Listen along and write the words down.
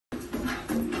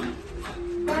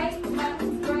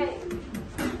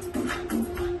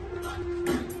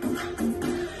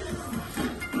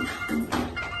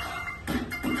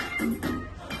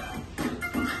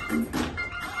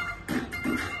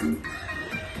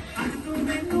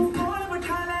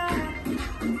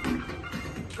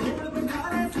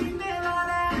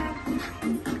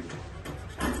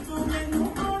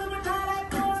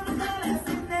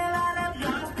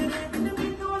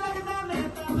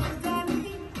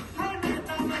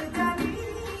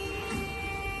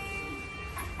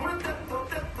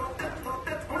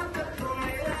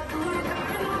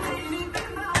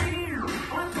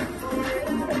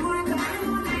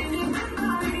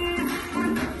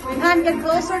Johan, get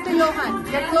closer to Johan.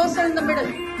 Get closer in the middle.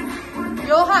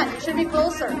 Johan, you should be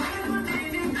closer.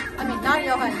 I mean, not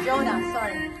Johan, Jonah,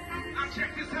 sorry. Now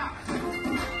check this out.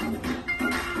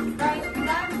 Right,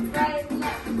 left, right,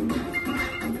 left.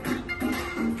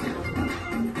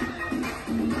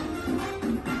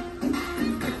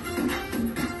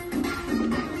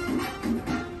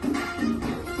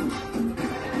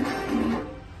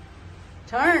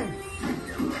 Turn.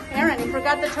 Aaron, you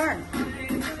forgot the turn.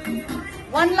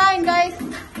 One line, guys.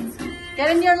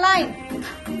 Get in your line.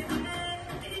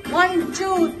 1,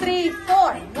 2, 3,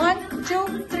 4. 1,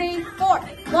 2, 3, 4.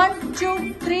 1,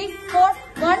 2, 3, 4.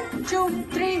 1, 2,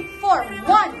 3, 4.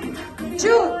 1,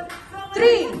 2,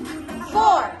 3,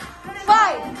 4,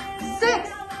 5, 6,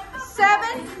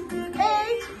 7,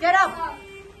 8. Get up.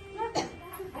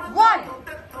 1,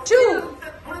 2,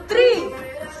 3,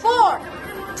 4.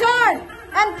 Turn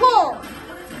and pull.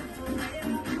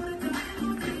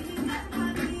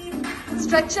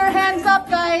 Stretch your hands up,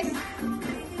 guys.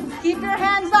 Keep your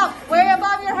hands up, way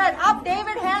above your head. Up,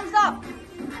 David, hands up.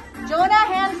 Jonah,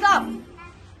 hands up.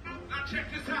 Now check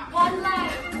this out. One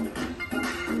line.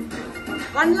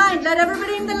 One line. Let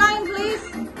everybody in the line,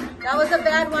 please. That was a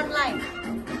bad one line.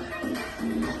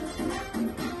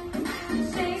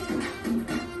 Shake.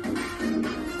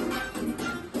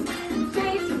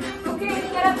 Shake. Okay,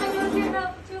 get up and move your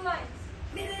nose. 2 lines.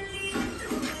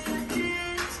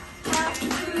 1, 2,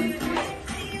 3.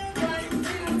 1, 2, 3. 1, 2,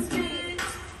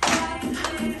 3.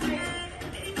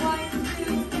 1, 2,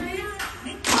 3.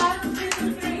 1,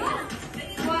 2, 3. 1, 2, 3. 1, 2, 3. 1,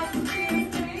 2,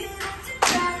 3. 1,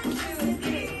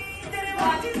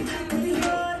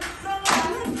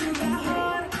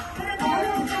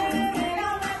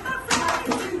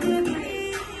 2, 3.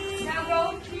 Now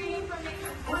roll Jeeni for me.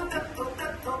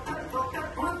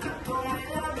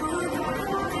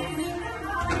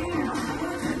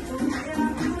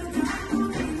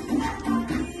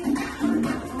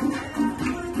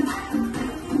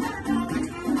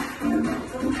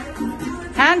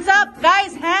 Hands up,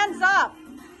 guys, hands up.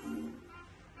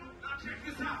 Now check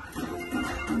this out.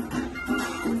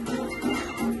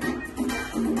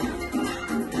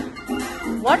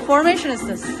 What formation is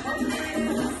this?